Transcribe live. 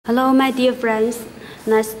Hello my dear friends,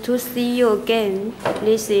 nice to see you again.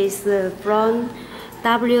 This is from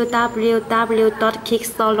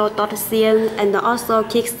www.kicksolo.cn and also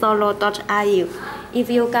kicksolo.ru. If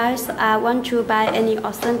you guys want to buy any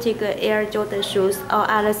authentic Air Jordan shoes or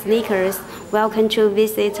other sneakers, welcome to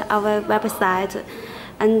visit our website.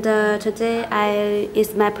 And today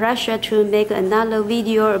it's my pleasure to make another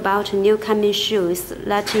video about new coming shoes,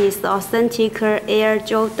 that is authentic Air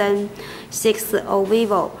Jordan 6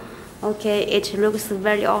 OVO. Okay, it looks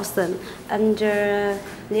very awesome, and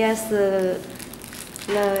there's the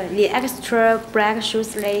extra black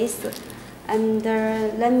shoes lace. And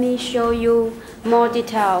let me show you more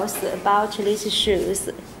details about these shoes.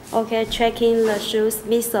 Okay, checking the shoes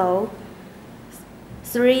midsole.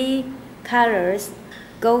 3 colors: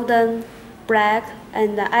 golden, black,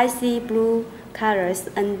 and icy blue colors.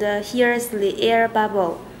 And here's the air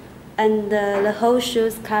bubble. And the whole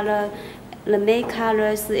shoes color, the main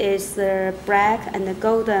colors is black and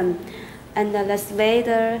golden. And the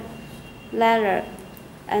suede leather.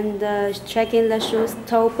 And checking the shoes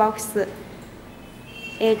toe box,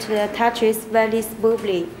 it touches very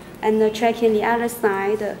smoothly. And checking the other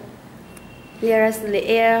side, there's the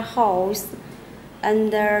air holes.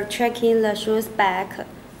 And checking the shoes back,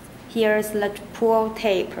 here's the pull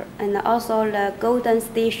tape, and also the golden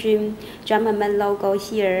station Jumpman logo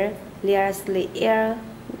here. There's the air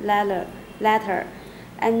letter,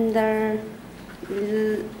 and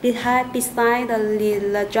beside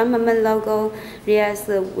the Jumpman logo, there's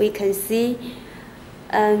we can see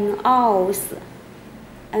owls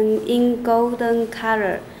and in golden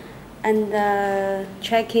color. And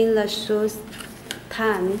checking the shoes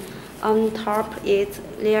tan. On top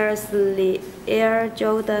there's the Air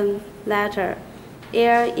Jordan letter,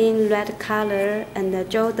 Air in red color and the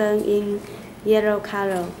Jordan in yellow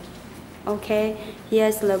color. Okay,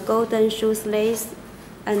 here's the golden shoes lace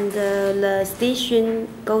and the station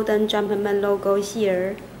golden Jumpman logo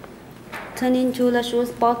here. Turning to the shoes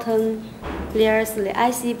bottom, there's the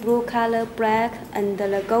icy blue color black and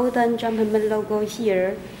the golden Jumpman logo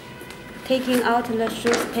here. Taking out the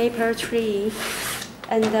shoes paper tree.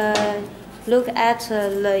 And look at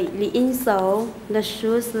the insole. The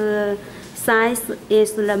shoes size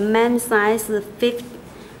is the men's size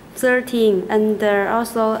 13, and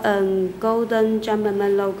also golden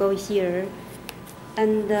Jumpman logo here.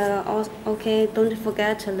 And okay, don't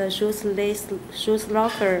forget the shoes lace, shoes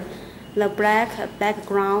locker, the black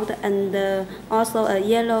background, and also a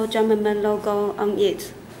yellow Jumpman logo on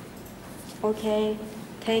it. Okay,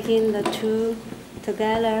 taking the two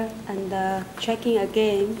together and checking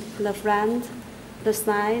again the front, the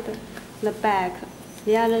side, the back,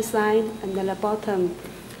 the other side, and the bottom.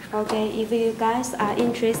 Okay, if you guys are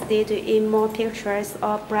interested in more pictures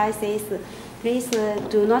or prices, please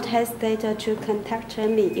do not hesitate to contact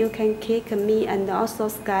me. You can click me and also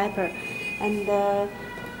Skype. And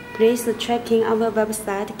please checking our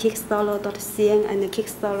website kicksolo.cn and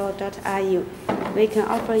kicksolo.ru. We can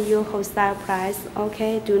offer you wholesale price.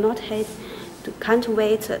 Okay, do not hate. Can't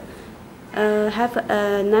wait. Have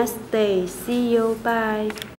a nice day. See you. Bye.